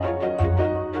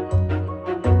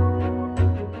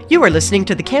You are listening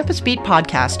to the Campus Beat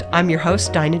podcast. I'm your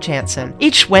host, Dinah Jansen.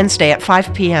 Each Wednesday at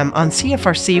 5 p.m. on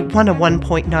CFRC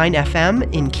 101.9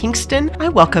 FM in Kingston, I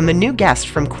welcome a new guest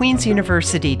from Queen's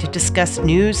University to discuss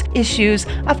news, issues,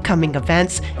 upcoming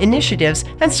events, initiatives,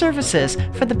 and services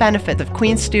for the benefit of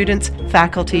Queen's students,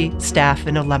 faculty, staff,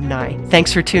 and alumni.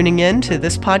 Thanks for tuning in to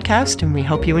this podcast, and we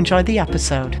hope you enjoy the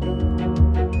episode.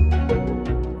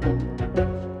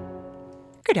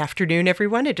 Good afternoon,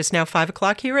 everyone. It is now 5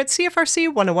 o'clock here at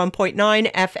CFRC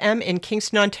 101.9 FM in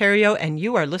Kingston, Ontario, and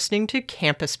you are listening to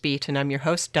Campus Beat, and I'm your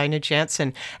host, Dinah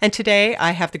Jansen. And today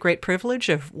I have the great privilege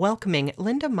of welcoming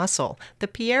Linda Mussel, the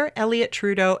Pierre Elliott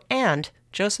Trudeau and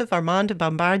Joseph Armand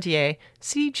Bombardier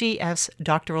CGS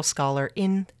doctoral scholar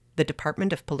in the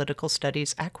Department of Political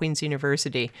Studies at Queen's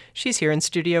University. She's here in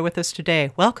studio with us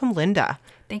today. Welcome, Linda.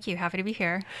 Thank you. Happy to be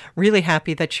here. Really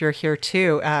happy that you're here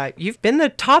too. You've been the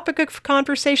topic of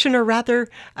conversation, or rather,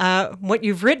 what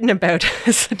you've written about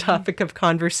is the topic of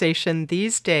conversation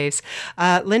these days.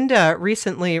 Linda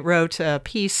recently wrote a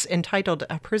piece entitled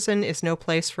 "A Prison is No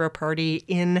Place for a Party"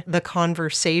 in The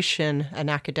Conversation, an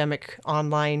academic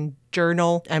online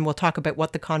journal, and we'll talk about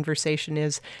what The Conversation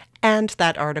is and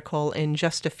that article in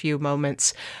just a few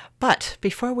moments. But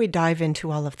before we dive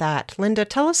into all of that, Linda,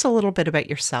 tell us a little bit about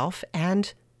yourself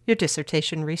and your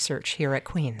dissertation research here at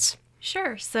Queen's.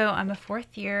 Sure. So I'm a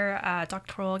fourth-year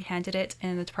doctoral candidate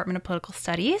in the Department of Political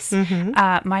Studies.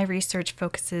 My research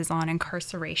focuses on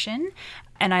incarceration,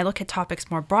 and I look at topics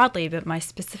more broadly, but my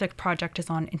specific project is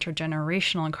on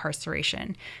intergenerational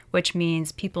incarceration, which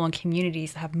means people in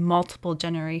communities that have multiple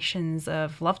generations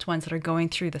of loved ones that are going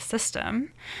through the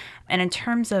system. And in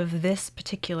terms of this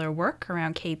particular work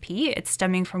around KP, it's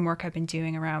stemming from work I've been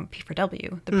doing around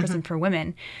P4W, the prison for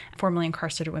women, formerly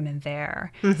incarcerated women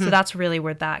there. So that's really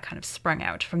where that kind of sprung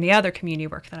out from the other community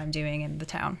work that I'm doing in the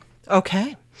town.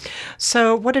 Okay.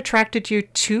 So what attracted you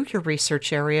to your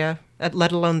research area,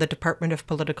 let alone the Department of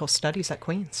Political Studies at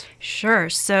Queen's? Sure.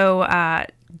 So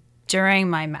during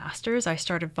my master's, I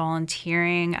started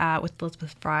volunteering with the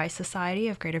Elizabeth Fry Society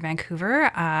of Greater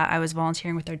Vancouver. I was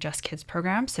volunteering with their Just Kids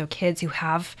program, so kids who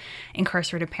have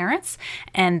incarcerated parents.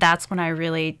 And that's when I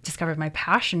really discovered my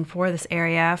passion for this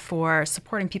area, for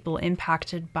supporting people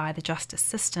impacted by the justice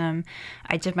system.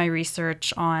 I did my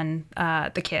research on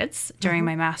the kids during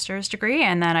my master's degree,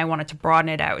 and then I wanted to broaden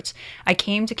it out. I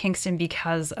came to Kingston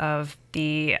because of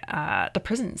the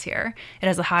prisons here. It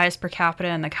has the highest per capita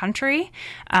in the country.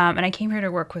 And I came here to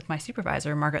work with my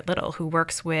supervisor, Margaret Little, who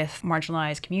works with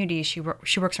marginalized communities. She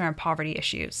works around poverty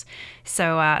issues.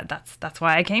 So that's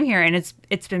why I came here. And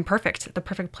it's been perfect, the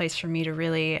perfect place for me to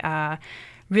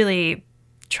really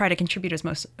try to contribute as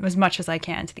much as I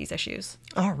can to these issues.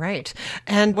 All right.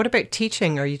 And what about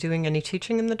teaching? Are you doing any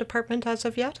teaching in the department as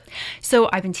of yet? So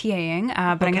I've been TAing, but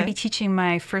I'm going to be teaching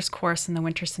my first course in the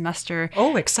winter semester.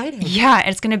 Oh, exciting. Yeah,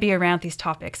 it's going to be around these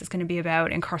topics. It's going to be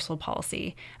about incarceral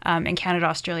policy in Canada,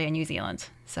 Australia, and New Zealand.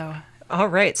 So. All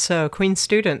right. So Queen's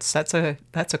students, that's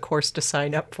a course to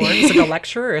sign up for. Is it a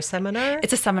lecture or a seminar?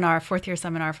 It's a seminar, fourth-year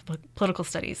seminar for political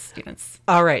studies students.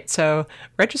 All right. So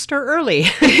register early.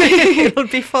 It'll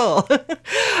be full.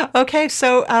 Okay.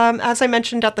 So as I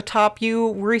mentioned at the top,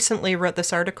 you recently wrote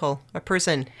this article, "A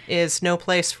Prison is No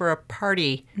Place for a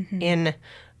Party" in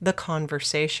The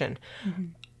Conversation.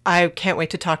 I can't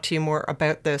wait to talk to you more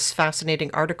about this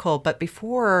fascinating article. But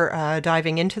before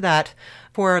diving into that,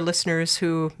 for our listeners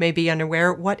who may be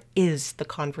unaware, what is The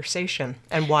Conversation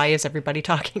and why is everybody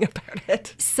talking about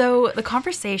it? So The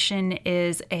Conversation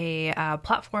is a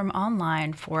platform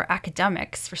online for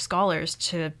academics, for scholars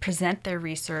to present their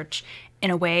research in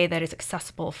a way that is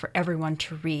accessible for everyone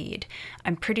to read.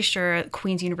 I'm pretty sure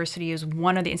Queen's University is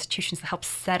one of the institutions that helps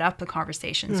set up The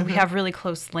Conversation. So we have really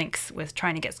close links with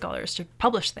trying to get scholars to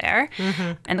publish there.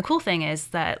 And the cool thing is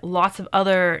that lots of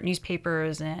other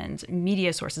newspapers and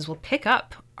media sources will pick up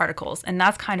articles, and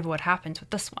that's kind of what happened with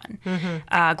this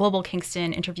one. Global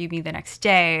Kingston interviewed me the next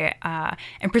day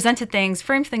and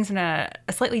framed things in a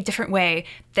slightly different way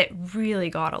that really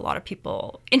got a lot of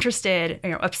people interested,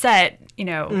 upset,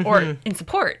 or in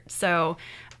support. So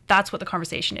that's what The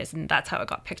Conversation is, and that's how it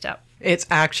got picked up. It's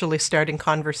actually starting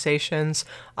conversations,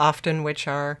 often which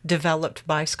are developed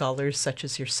by scholars such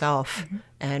as yourself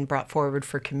and brought forward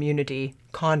for community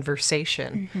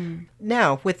conversation.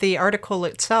 Now, with the article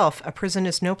itself, "A Prison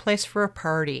is No Place for a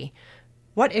Party,"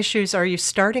 what issues are you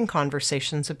starting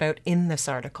conversations about in this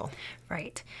article?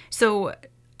 Right. So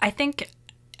I think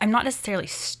I'm not necessarily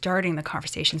starting the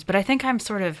conversations, but I think I'm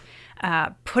sort of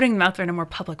putting them out there in a more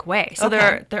public way. So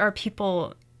there are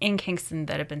people in Kingston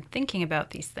that have been thinking about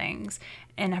these things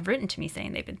and have written to me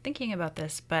saying they've been thinking about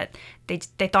this, but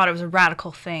they thought it was a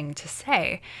radical thing to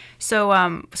say.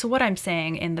 So so what I'm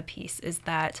saying in the piece is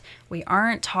that we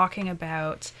aren't talking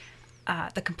about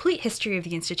the complete history of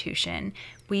the institution.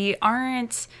 We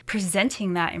aren't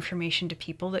presenting that information to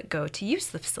people that go to use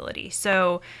the facility.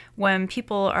 So when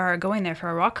people are going there for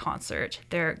a rock concert,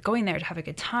 they're going there to have a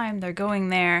good time. They're going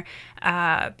there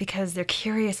because they're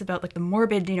curious about like the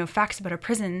morbid, facts about a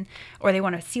prison, or they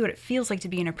want to see what it feels like to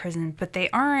be in a prison, but they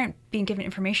aren't being given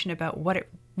information about what it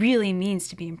really means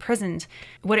to be imprisoned,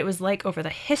 what it was like over the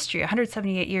history,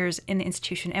 178 years in the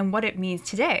institution, and what it means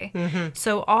today.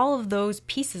 So all of those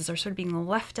pieces are sort of being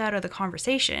left out of the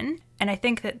conversation. And I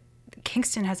think that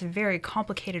Kingston has a very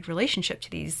complicated relationship to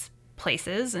these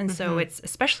places. And so it's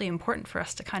especially important for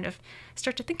us to kind of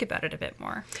start to think about it a bit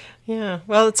more. Yeah.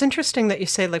 Well, it's interesting that you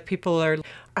say like people are,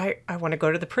 I want to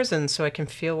go to the prison so I can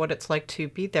feel what it's like to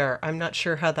be there. I'm not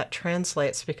sure how that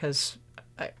translates because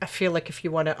I feel like if you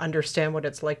want to understand what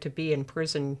it's like to be in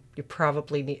prison, you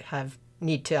probably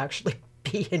need to actually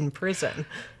be in prison.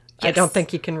 Yes. I don't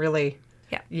think you can really,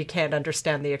 you can't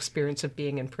understand the experience of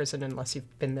being in prison unless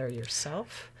you've been there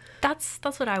yourself. That's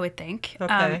what I would think.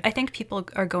 Okay. I think people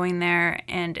are going there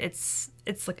and it's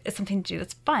something to do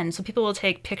that's fun. So people will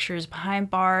take pictures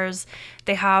behind bars.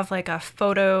 They have like a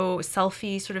photo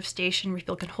selfie sort of station where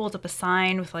people can hold up a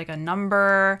sign with like a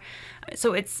number.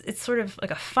 So it's sort of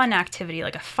like a fun activity,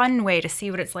 like a fun way to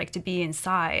see what it's like to be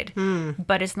inside.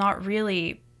 But it's not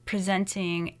really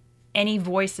presenting any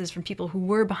voices from people who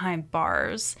were behind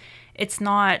bars. It's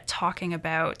not talking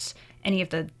about any of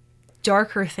the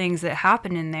darker things that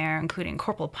happen in there, including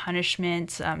corporal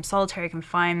punishment, solitary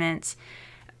confinement.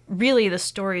 Really, the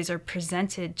stories are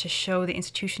presented to show the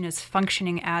institution is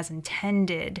functioning as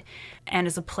intended and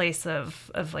as a place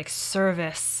of like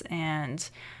service and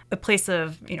a place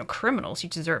of, criminals who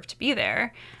deserve to be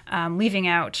there, leaving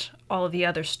out all of the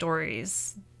other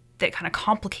stories that kind of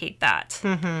complicate that.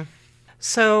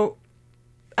 So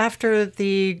after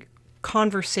the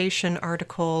Conversation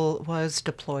article was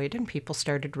deployed and people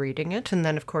started reading it, and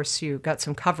then of course you got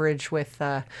some coverage with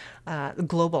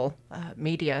global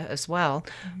media as well.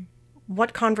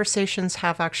 What conversations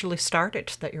have actually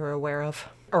started that you're aware of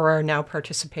or are now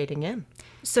participating in?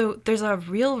 So there's a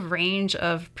real range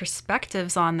of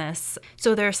perspectives on this.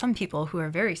 So there are some people who are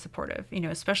very supportive,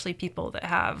 especially people that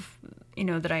have,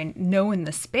 that I know in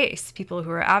the space, people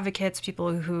who are advocates,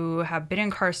 people who have been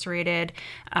incarcerated,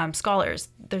 scholars.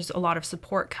 There's a lot of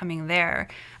support coming there.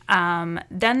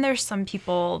 Then there's some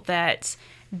people that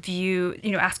view,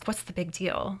 ask, what's the big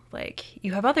deal? Like,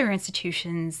 you have other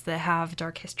institutions that have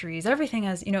dark histories. Everything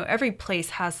has, every place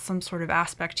has some sort of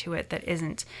aspect to it that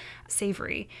isn't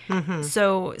savory.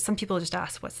 So some people just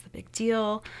ask, what's the big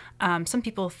deal? Some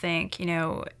people think,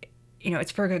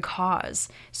 it's for a good cause.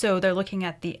 So they're looking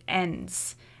at the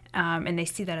ends, and they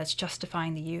see that as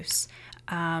justifying the use.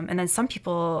 And then some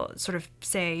people sort of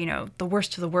say, the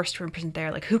worst of the worst were imprisoned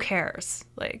there. Like, who cares?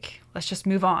 Like, let's just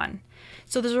move on.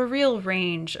 So there's a real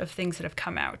range of things that have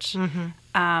come out.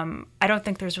 I don't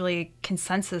think there's really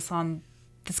consensus on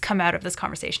this come out of this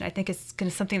conversation. I think it's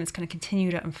something that's going to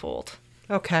continue to unfold.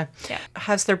 Okay. Yeah.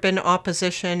 Has there been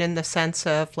opposition in the sense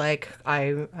of like,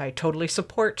 I totally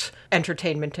support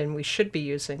entertainment and we should be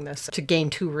using this to gain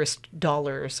tourist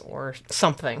dollars or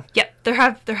something? Yeah, there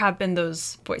have been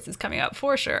those voices coming up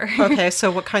for sure. Okay,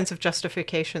 so what kinds of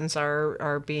justifications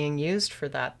are being used for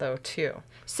that though too?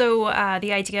 So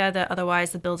the idea that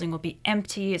otherwise the building will be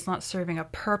empty, it's not serving a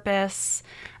purpose.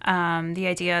 The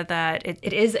idea that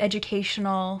it is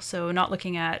educational, so not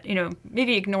looking at,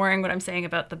 maybe ignoring what I'm saying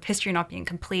about the history not being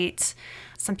complete.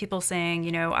 Some people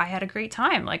saying, I had a great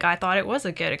time. Like, I thought it was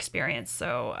a good experience,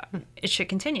 so it should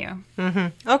continue.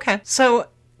 Okay. So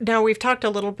now we've talked a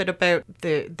little bit about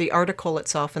the article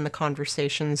itself and the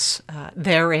conversations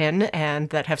therein and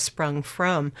that have sprung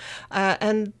from.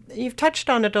 And you've touched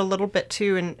on it a little bit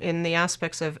too in the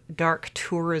aspects of dark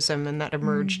tourism and that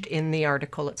emerged in the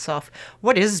article itself.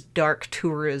 What is dark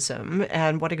tourism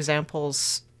and what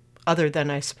examples, other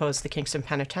than I suppose the Kingston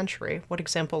Penitentiary, what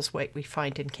examples might we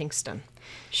find in Kingston?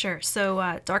 Sure.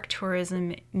 So dark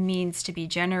tourism means to be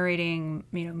generating,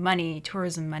 money,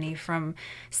 tourism money from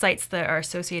sites that are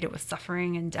associated with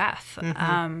suffering and death.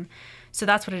 So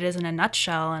that's what it is in a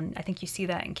nutshell. And I think you see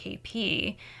that in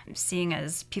KP, seeing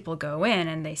as people go in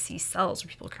and they see cells where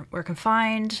people were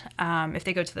confined. If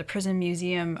they go to the prison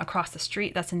museum across the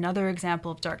street, that's another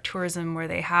example of dark tourism where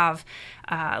they have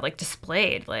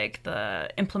displayed like the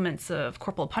implements of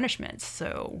corporal punishment.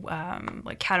 So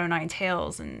like cat o' nine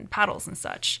tails and paddles and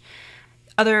such.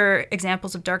 Other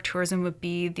examples of dark tourism would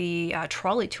be the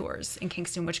trolley tours in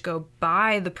Kingston, which go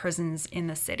by the prisons in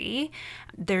the city.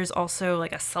 There's also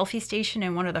like a selfie station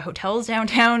in one of the hotels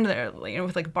downtown, there,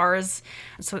 with like bars.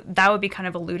 So that would be kind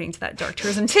of alluding to that dark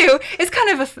tourism too. It's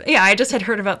kind of I just had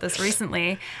heard about this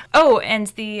recently. Oh, and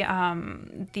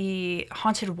the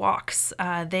haunted walks.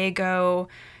 They go.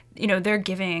 They're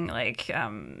giving like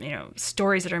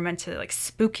stories that are meant to like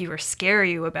spook you or scare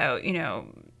you about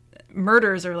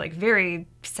murders or like very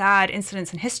sad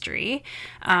incidents in history.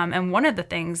 And one of the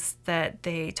things that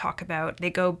they talk about, they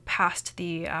go past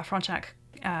the Frontenac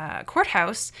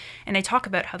courthouse and they talk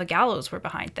about how the gallows were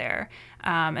behind there.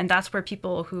 And that's where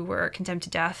people who were condemned to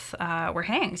death were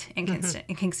hanged in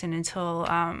Kingston until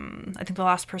I think the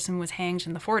last person was hanged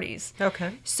in the 40s.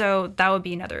 Okay. So that would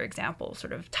be another example,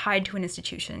 sort of tied to an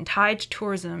institution, tied to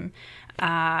tourism,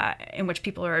 in which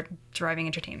people are deriving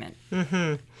entertainment.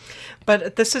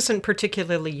 But this isn't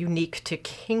particularly unique to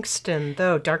Kingston,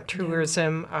 though. Dark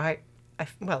tourism, I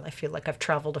feel like I've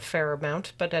traveled a fair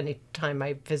amount, but any time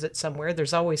I visit somewhere,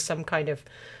 there's always some kind of,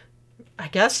 I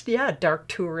guess, dark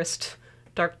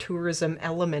tourism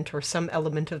element or some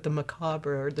element of the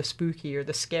macabre or the spooky or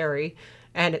the scary,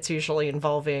 and it's usually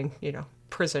involving,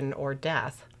 prison or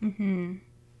death.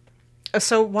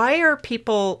 So why are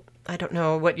people, I don't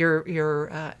know what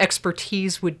your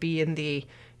expertise would be in the,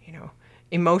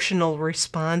 emotional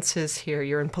responses here.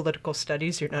 You're in political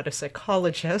studies. You're not a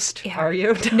psychologist, are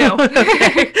you? No.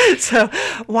 Okay. So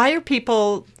why are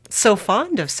people so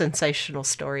fond of sensational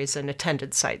stories and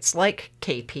attended sites like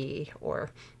KP or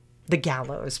the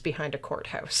gallows behind a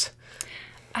courthouse?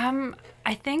 I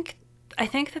think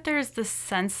that there's this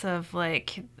sense of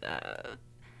like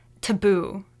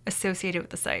taboo associated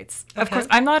with the sites. Okay. Of course,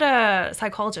 I'm not a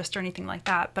psychologist or anything like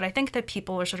that, but I think that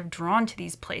people are sort of drawn to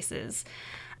these places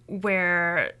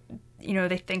where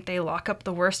they think they lock up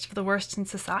the worst of the worst in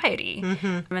society,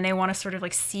 and they want to sort of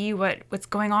like see what's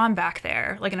going on back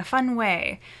there, like in a fun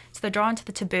way. So they're drawn to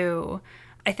the taboo.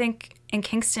 I think in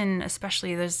Kingston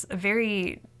especially, there's a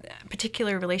very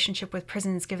particular relationship with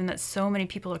prisons, given that so many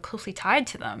people are closely tied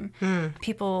to them.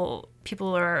 People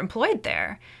are employed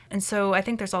there, and so I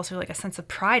think there's also like a sense of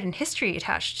pride and history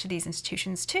attached to these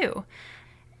institutions too.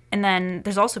 And then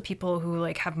there's also people who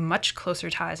like have much closer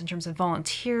ties in terms of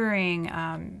volunteering,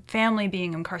 family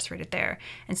being incarcerated there.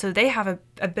 And so they have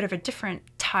a bit of a different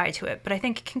tie to it. But I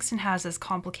think Kingston has this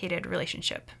complicated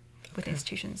relationship with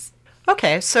institutions.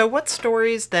 Okay, so what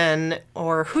stories then,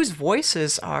 or whose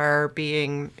voices are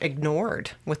being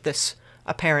ignored with this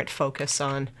apparent focus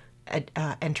on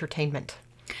entertainment?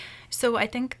 So I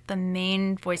think the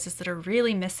main voices that are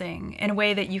really missing, in a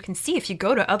way that you can see if you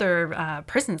go to other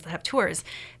prisons that have tours,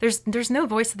 there's no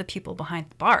voice of the people behind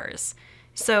the bars.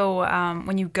 So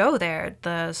when you go there,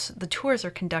 the tours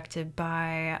are conducted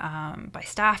by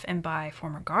staff and by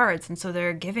former guards, and so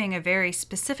they're giving a very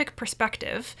specific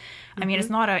perspective. I mean, it's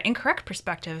not an incorrect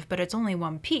perspective, but it's only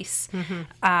one piece.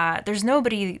 There's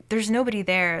nobody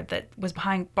there that was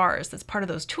behind bars that's part of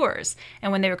those tours.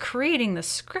 And when they were creating the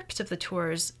script of the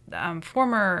tours,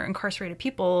 former incarcerated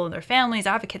people, their families,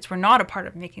 advocates were not a part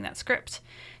of making that script.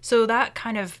 So that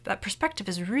perspective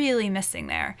is really missing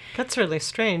there. That's really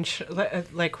strange.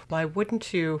 Like, why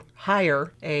wouldn't you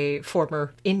hire a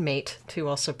former inmate to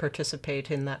also participate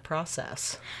in that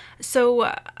process?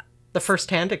 So the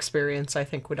first-hand experience, I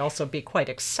think, would also be quite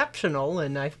exceptional,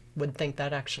 and I would think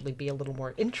that'd actually be a little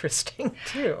more interesting,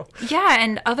 too. Yeah,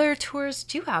 and other tours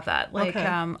do have that. Like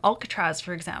Okay. Alcatraz,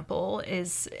 for example,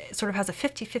 sort of has a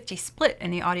 50-50 split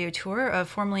in the audio tour of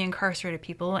formerly incarcerated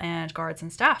people and guards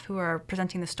and staff who are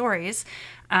presenting the stories.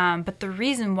 But the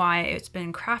reason why it's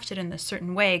been crafted in this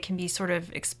certain way can be sort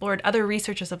of explored. Other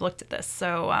researchers have looked at this.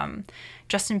 So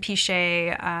Justin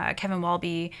Pichet, Kevin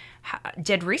Walby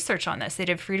did research on this. They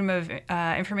did freedom of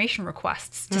information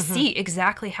requests to see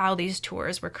exactly how these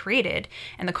tours were created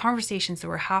and the conversations that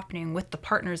were happening with the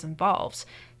partners involved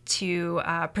to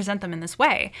present them in this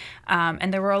way.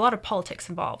 And there were a lot of politics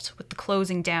involved with the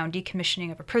closing down,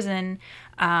 decommissioning of a prison,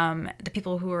 the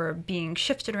people who were being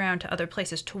shifted around to other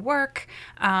places to work.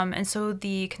 And so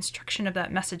the construction of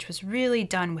that message was really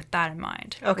done with that in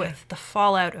mind, with the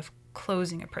fallout of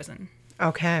closing a prison.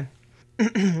 Okay.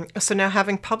 So now,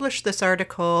 having published this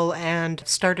article and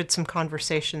started some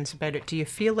conversations about it, do you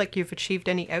feel like you've achieved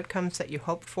any outcomes that you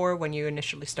hoped for when you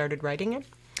initially started writing it?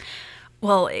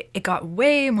 Well, it got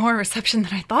way more reception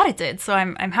than I thought it did. So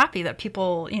I'm happy that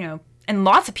people, and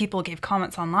lots of people gave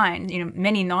comments online,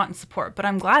 many not in support, but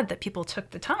I'm glad that people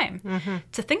took the time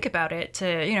to think about it,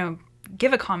 to,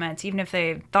 give a comment, even if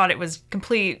they thought it was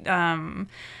complete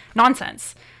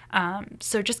nonsense.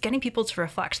 So just getting people to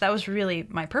reflect, that was really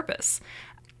my purpose.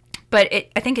 But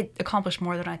I think it accomplished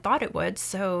more than I thought it would.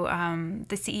 So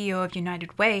the CEO of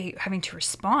United Way having to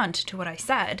respond to what I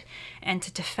said and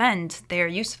to defend their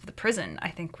use of the prison, I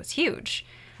think was huge.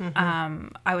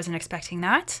 I wasn't expecting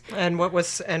that. And what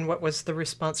was the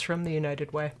response from the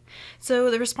United Way?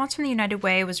 So the response from the United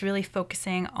Way was really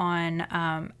focusing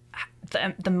on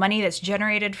the money that's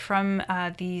generated from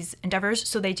these endeavors.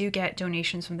 So they do get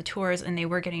donations from the tours, and they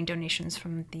were getting donations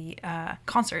from the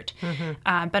concert,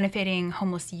 benefiting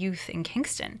homeless youth in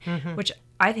Kingston, which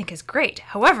I think is great.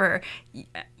 However,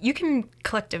 you can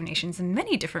collect donations in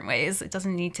many different ways. It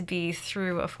doesn't need to be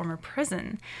through a former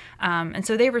prison. And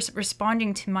so they were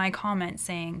responding to my comment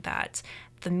saying that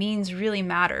the means really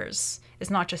matters. It's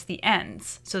not just the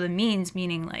ends. So the means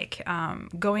meaning like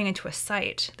going into a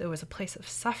site that was a place of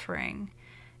suffering,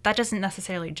 that doesn't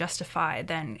necessarily justify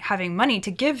then having money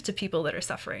to give to people that are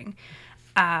suffering.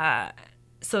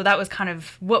 So that was kind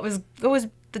of what was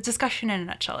the discussion in a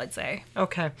nutshell, I'd say.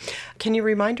 Okay. Can you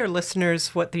remind our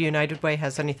listeners what the United Way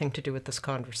has anything to do with this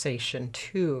conversation,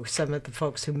 too? Some of the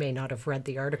folks who may not have read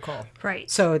the article. Right.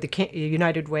 So the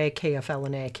United Way,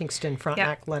 KFLNA, Kingston,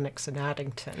 Frontenac, Lennox, and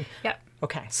Addington. Yep.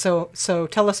 Okay. So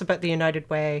tell us about the United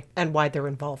Way and why they're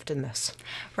involved in this.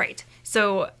 Right.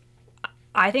 So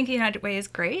I think the United Way is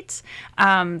great.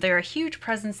 They're a huge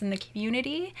presence in the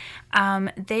community.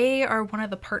 They are one of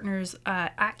the partners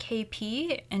at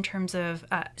KP in terms of,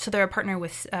 so they're a partner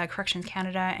with Corrections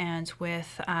Canada and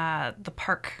with the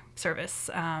Park Service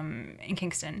in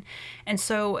Kingston. And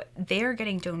so they're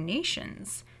getting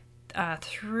donations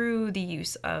through the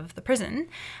use of the prison.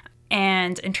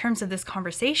 And in terms of this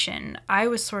conversation, I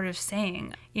was sort of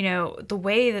saying, the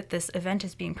way that this event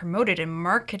is being promoted and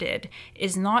marketed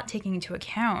is not taking into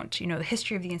account, the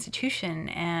history of the institution,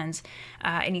 and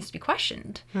it needs to be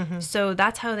questioned. Mm-hmm. So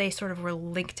that's how they sort of were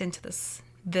linked into this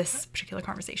particular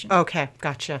conversation. Okay,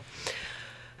 gotcha.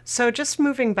 So just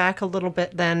moving back a little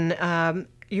bit then,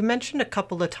 you mentioned a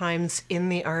couple of times in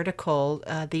the article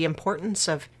the importance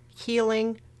of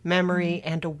healing, memory,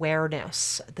 and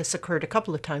awareness. This occurred a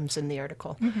couple of times in the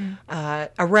article,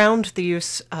 around the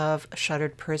use of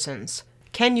shuttered prisons.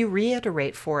 Can you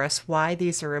reiterate for us why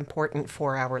these are important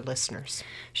for our listeners?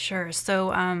 Sure.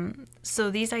 So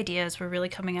these ideas were really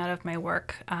coming out of my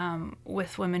work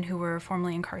with women who were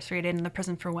formerly incarcerated in the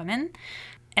prison for women.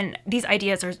 And these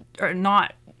ideas are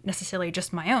not necessarily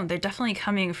just my own. They're definitely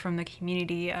coming from the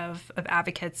community of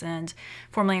advocates and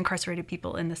formerly incarcerated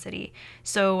people in the city.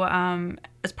 So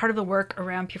as part of the work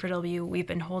around P4W, we've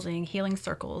been holding healing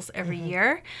circles every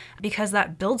year because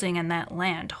that building and that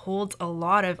land holds a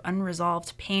lot of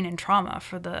unresolved pain and trauma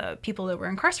for the people that were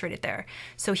incarcerated there.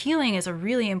 So healing is a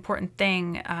really important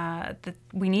thing that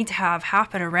we need to have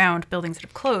happen around buildings that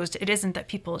have closed. It isn't that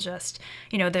people just,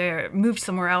 they're moved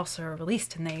somewhere else or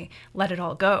released and they let it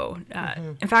all go.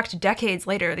 In fact, decades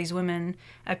later, these women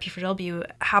at P4W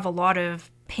have a lot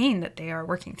of pain that they are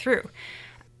working through.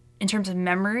 In terms of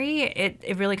memory,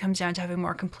 it really comes down to having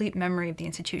more complete memory of the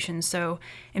institution. So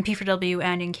in P4W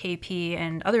and in KP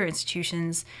and other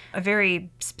institutions, a very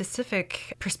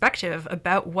specific perspective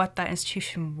about what that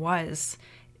institution was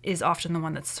is often the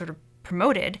one that's sort of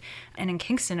promoted. And in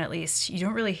Kingston, at least, you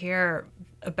don't really hear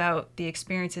about the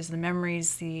experiences, the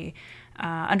memories, the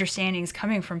understandings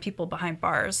coming from people behind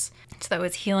bars. So that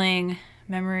was healing,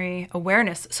 memory,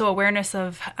 awareness. So awareness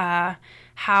of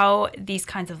how these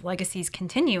kinds of legacies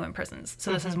continue in prisons.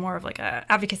 So this is more of like a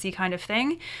advocacy kind of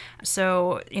thing.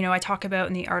 So, I talk about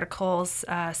in the articles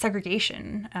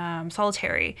segregation,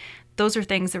 solitary. Those are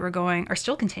things that are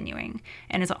still continuing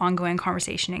and is an ongoing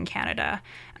conversation in Canada.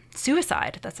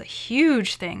 Suicide, that's a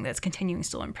huge thing that's continuing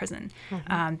still in prison.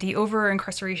 The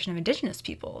over-incarceration of Indigenous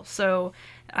people. So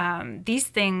these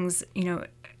things,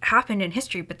 happened in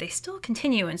history, but they still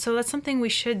continue. And so that's something we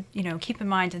should, keep in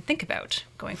mind and think about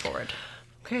going forward.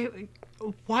 Okay.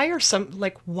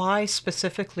 Why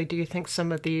specifically do you think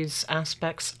some of these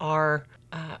aspects are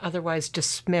otherwise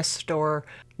dismissed or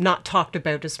not talked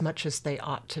about as much as they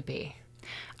ought to be?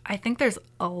 I think there's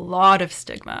a lot of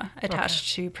stigma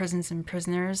attached to prisons and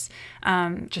prisoners.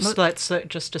 Let's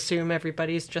just assume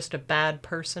everybody's just a bad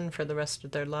person for the rest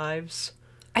of their lives.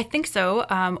 I think so.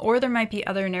 Or there might be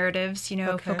other narratives,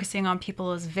 focusing on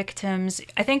people as victims.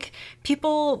 I think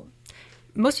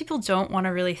most people don't want to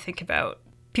really think about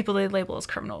people they label as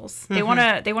criminals. They want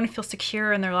to feel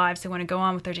secure in their lives. They want to go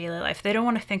on with their daily life. They don't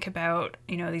want to think about,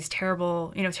 these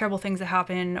terrible things that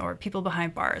happen or people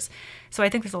behind bars. So I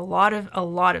think there's a lot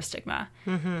of stigma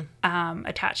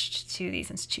attached to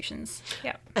these institutions.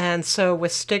 Yeah. And so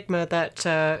with stigma,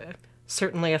 that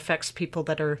certainly affects people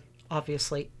that are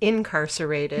obviously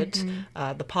incarcerated,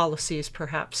 the policies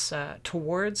perhaps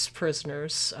towards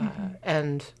prisoners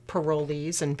and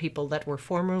parolees and people that were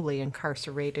formerly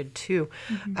incarcerated too.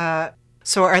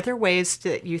 So are there ways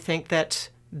that you think that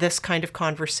this kind of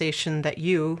conversation that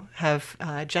you have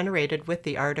generated with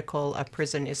the article, A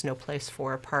Prison is No Place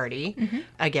for a Party,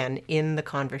 again, in the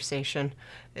conversation,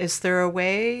 is there a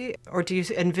way, or do you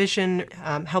envision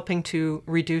helping to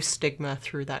reduce stigma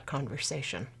through that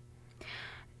conversation?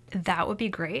 That would be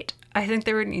great. I think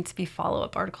there would need to be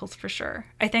follow-up articles for sure.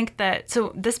 I think that,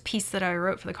 so this piece that I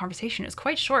wrote for the conversation is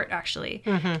quite short, actually.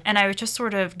 And I was just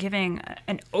sort of giving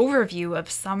an overview of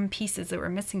some pieces that were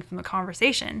missing from the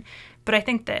conversation. But I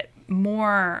think that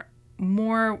more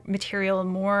material,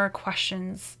 more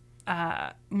questions,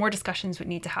 more discussions would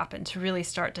need to happen to really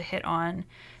start to hit on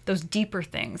those deeper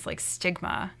things like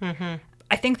stigma.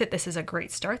 I think that this is a great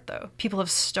start, though. People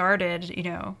have started,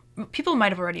 people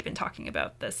might have already been talking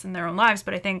about this in their own lives,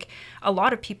 but I think a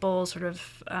lot of people sort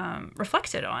of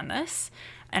reflected on this.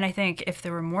 And I think if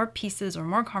there were more pieces or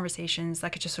more conversations,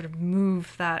 that could just sort of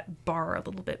move that bar a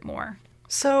little bit more.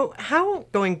 So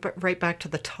going right back to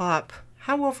the top,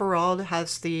 how overall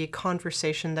has the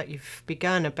conversation that you've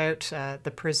begun about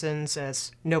the prisons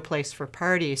as no place for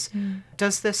parties,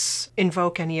 does this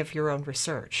invoke any of your own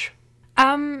research?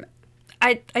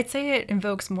 I'd say it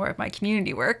invokes more of my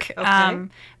community work, Okay.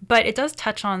 but it does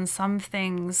touch on some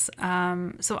things.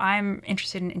 So I'm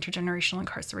interested in intergenerational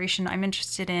incarceration. I'm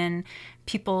interested in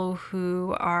people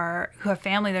who have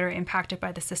family that are impacted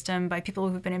by the system, by people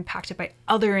who've been impacted by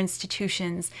other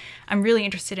institutions. I'm really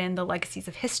interested in the legacies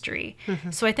of history.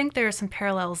 So I think there are some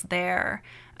parallels there,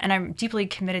 and I'm deeply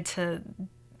committed to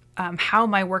how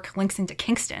my work links into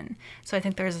Kingston. So I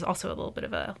think there's also a little bit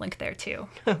of a link there too.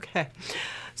 Okay.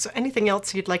 So anything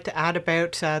else you'd like to add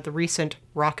about the recent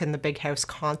Rock in the Big House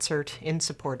concert in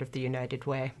support of the United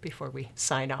Way before we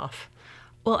sign off?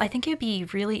 Well, I think it'd be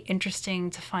really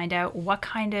interesting to find out what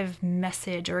kind of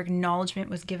message or acknowledgement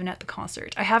was given at the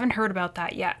concert. I haven't heard about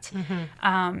that yet.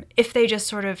 If they just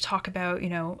sort of talk about,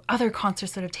 other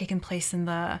concerts that have taken place in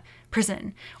the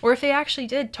prison, or if they actually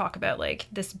did talk about like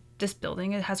this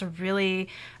building, it has a really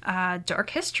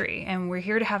dark history and we're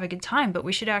here to have a good time, but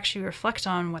we should actually reflect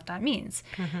on what that means.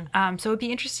 So it'd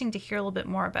be interesting to hear a little bit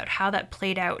more about how that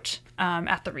played out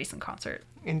at the recent concert.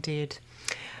 Indeed.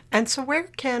 And so where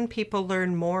can people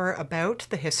learn more about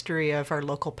the history of our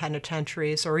local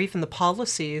penitentiaries or even the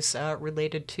policies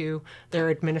related to their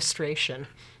administration?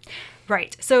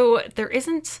 Right. So there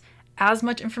isn't as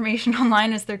much information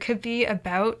online as there could be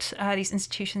about these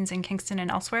institutions in Kingston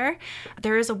and elsewhere.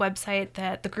 There is a website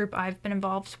that the group I've been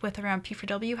involved with around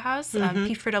P4W has,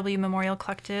 P4W Memorial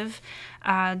Collective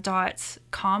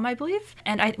 .com, I believe.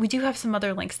 And we do have some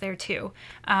other links there too.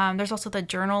 There's also the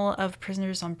Journal of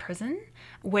Prisoners on Prison,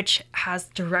 which has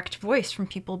direct voice from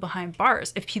people behind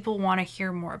bars if people want to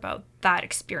hear more about that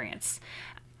experience.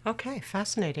 Okay,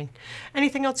 fascinating.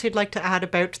 Anything else you'd like to add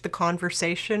about the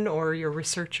conversation or your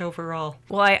research overall?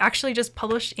 Well, I actually just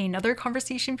published another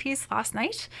conversation piece last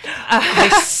night. I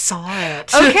saw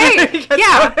it. Okay,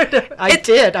 yeah. I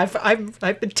did.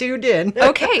 I've been tuned in.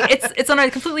 Okay, it's on a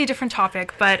completely different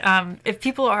topic, but if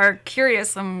people are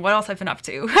curious on what else I've been up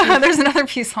to, there's another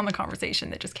piece on the conversation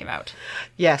that just came out.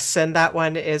 Yes, and that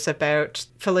one is about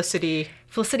Felicity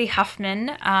Huffman,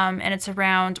 and it's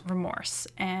around remorse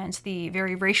and the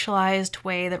very racialized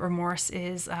way that remorse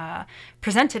is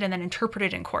presented and then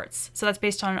interpreted in courts. So that's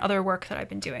based on other work that I've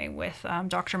been doing with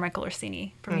Dr. Michael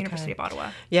Orsini from University of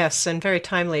Ottawa. Yes, and very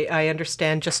timely. I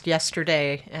understand just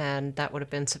yesterday, and that would have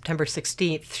been September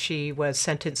 16th, she was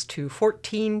sentenced to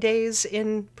 14 days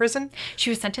in prison. She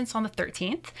was sentenced on the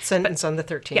 13th. Sentenced on the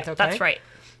 13th, Yeah, okay. that's right.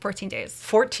 14 days.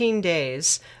 14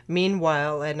 days.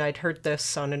 Meanwhile, and I'd heard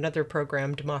this on another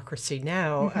program, Democracy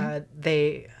Now.,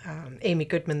 Amy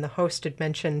Goodman, the host, had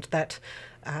mentioned that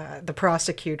the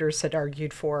prosecutors had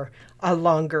argued for a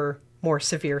longer, more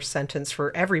severe sentence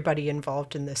for everybody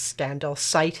involved in this scandal,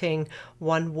 citing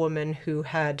one woman who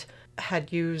had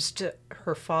used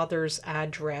her father's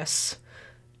address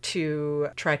to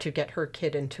try to get her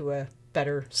kid into a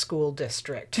better school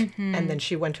district. And then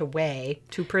she went away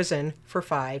to prison for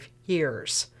 5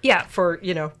 years. Yeah. For,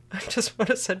 I just want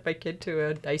to send my kid to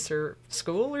a nicer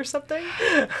school or something.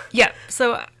 Yeah.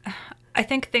 So I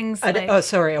think things like...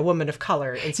 a woman of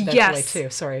color, incidentally, too.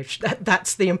 Sorry,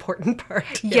 that's the important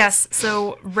part. Yes.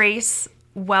 So race,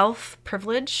 wealth,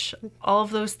 privilege, all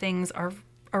of those things are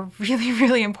really,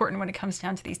 really important when it comes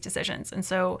down to these decisions. And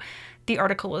so the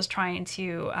article was trying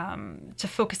to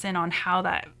focus in on how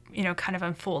that, kind of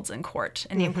unfolds in court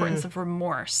and the importance of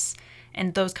remorse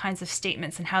and those kinds of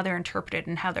statements and how they're interpreted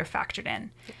and how they're factored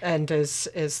in. And is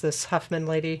this Huffman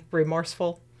lady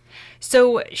remorseful?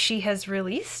 So she has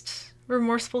released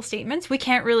remorseful statements. We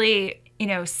can't really,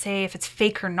 say if it's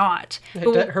fake or not.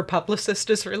 Her publicist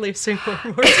is releasing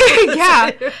remorseful.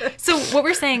 Yeah. So what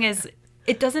we're saying is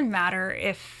it doesn't matter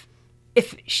if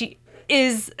she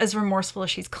is as remorseful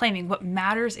as she's claiming. What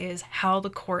matters is how the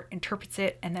court interprets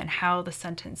it and then how the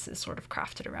sentence is sort of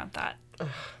crafted around that.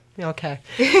 Okay.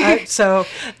 So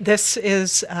this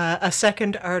is a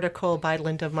second article by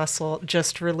Linda Mussel,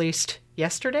 just released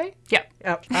yesterday? Yeah.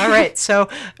 Oh, all right. So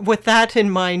with that in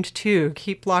mind, too,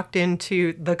 keep locked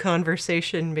into the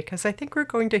conversation, because I think we're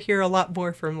going to hear a lot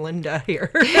more from Linda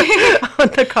here on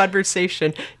the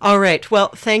conversation. All right. Well,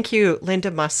 thank you, Linda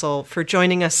Mussel, for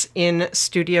joining us in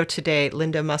studio today.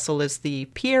 Linda Mussel is the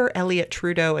Pierre Elliott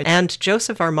Trudeau and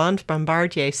Joseph Armand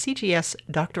Bombardier CGS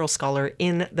doctoral scholar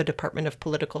in the Department of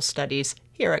Political Studies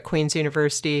here at Queen's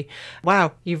University.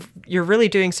 Wow, you're really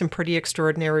doing some pretty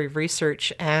extraordinary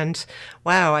research, and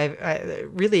wow, I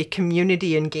really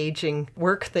community engaging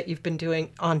work that you've been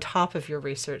doing on top of your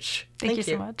research. Thank you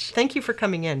so much. Thank you for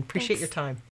coming in. Appreciate Thanks. your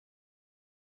time.